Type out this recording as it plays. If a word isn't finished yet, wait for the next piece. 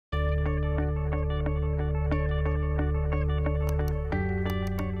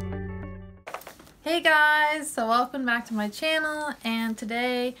Hey guys, so welcome back to my channel, and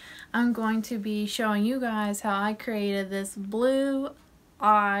today I'm going to be showing you guys how I created this blue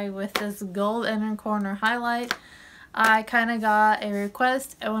eye with this gold inner corner highlight. I kind of got a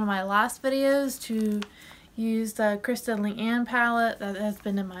request in one of my last videos to use the Kristen Leanne palette that has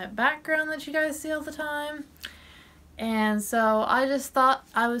been in my background that you guys see all the time. And so I just thought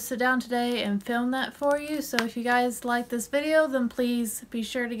I would sit down today and film that for you. So if you guys like this video, then please be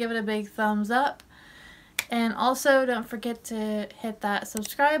sure to give it a big thumbs up. And also don't forget to hit that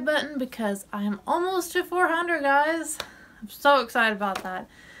subscribe button because I am almost to 400, guys. I'm so excited about that.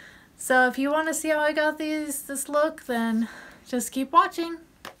 So if you want to see how I got this look, then just keep watching.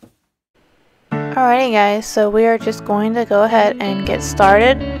 Alrighty guys, so we are just going to go ahead and get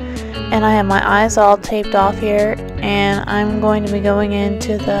started. And I have my eyes all taped off here, and I'm going to be going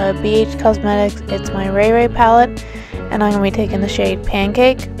into the BH Cosmetics It's My Ray Ray palette, and I'm going to be taking the shade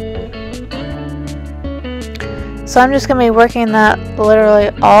Pancake. So I'm just going to be working that literally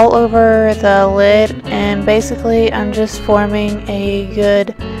all over the lid, and basically I'm just forming a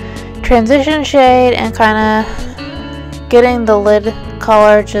good transition shade and kind of getting the lid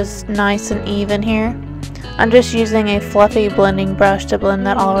color just nice and even here. I'm just using a fluffy blending brush to blend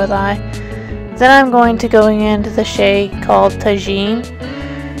that all over the eye. Then I'm going to go into the shade called Tagine,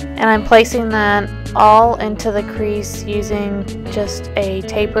 and I'm placing that all into the crease using just a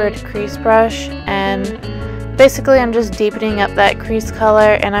tapered crease brush, and basically I'm just deepening up that crease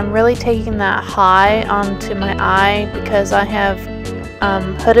color, and I'm really taking that high onto my eye because I have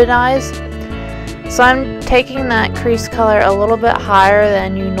hooded eyes. So I'm taking that crease color a little bit higher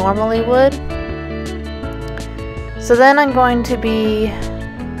than you normally would. So then I'm going to be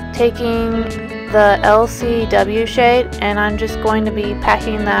taking the LCW shade, and I'm just going to be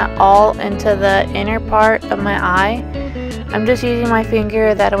packing that all into the inner part of my eye. I'm just using my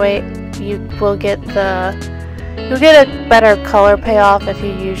finger, that way you'll get a better color payoff if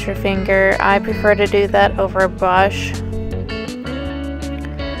you use your finger. I prefer to do that over a brush.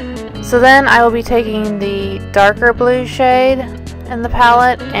 So then I will be taking the darker blue shade in the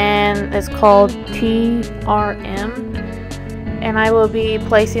palette, and it's called TRM, and I will be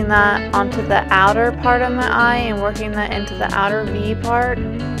placing that onto the outer part of my eye and working that into the outer V part.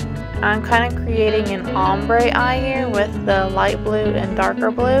 I'm kind of creating an ombre eye here with the light blue and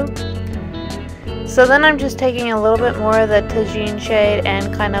darker blue. So then I'm just taking a little bit more of the Tagine shade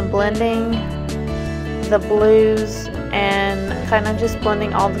and kind of blending the blues and kind of just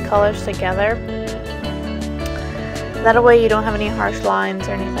blending all the colors together. That way you don't have any harsh lines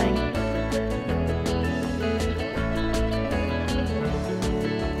or anything.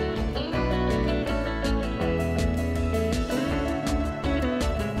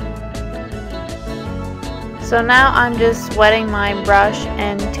 So now I'm just wetting my brush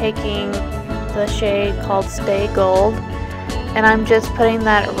and taking the shade called Stay Gold, and I'm just putting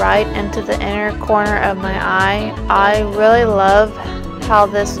that right into the inner corner of my eye. I really love how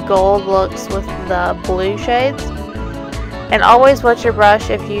this gold looks with the blue shades. And always wet your brush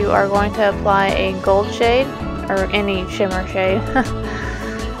if you are going to apply a gold shade or any shimmer shade.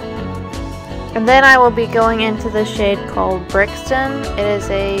 And then I will be going into the shade called Brixton. It is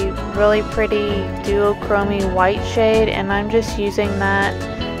a really pretty duochromy white shade, and I'm just using that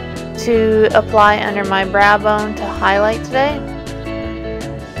to apply under my brow bone to highlight today.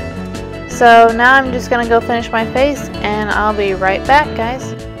 So now I'm just going to go finish my face, and I'll be right back,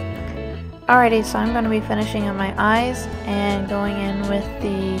 guys. Alrighty, so I'm going to be finishing up my eyes and going in with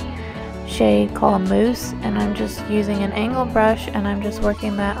the shade called Mousse, and I'm just using an angle brush, and I'm just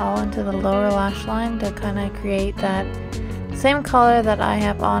working that all into the lower lash line to kind of create that same color that I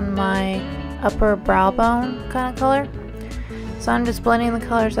have on my upper brow bone kind of color. So I'm just blending the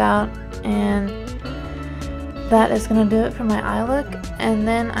colors out, and that is going to do it for my eye look. And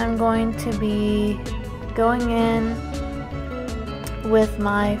then I'm going to be going in with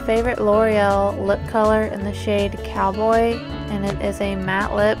my favorite L'Oreal lip color in the shade Cowboy, and it is a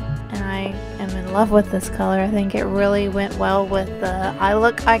matte lip, and I am in love with this color. I think it really went well with the eye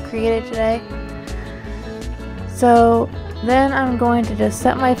look I created today. So then I'm going to just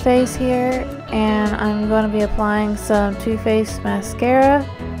set my face here, and I'm going to be applying some Too Faced mascara.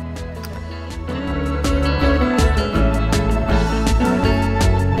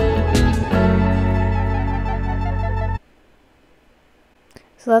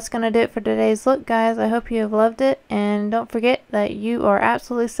 So that's going to do it for today's look, guys. I hope you have loved it, and don't forget that you are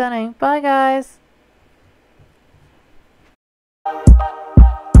absolutely stunning. Bye, guys!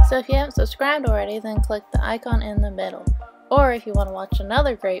 So if you haven't subscribed already, then click the icon in the middle. Or if you want to watch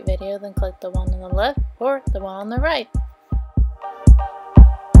another great video, then click the one on the left or the one on the right.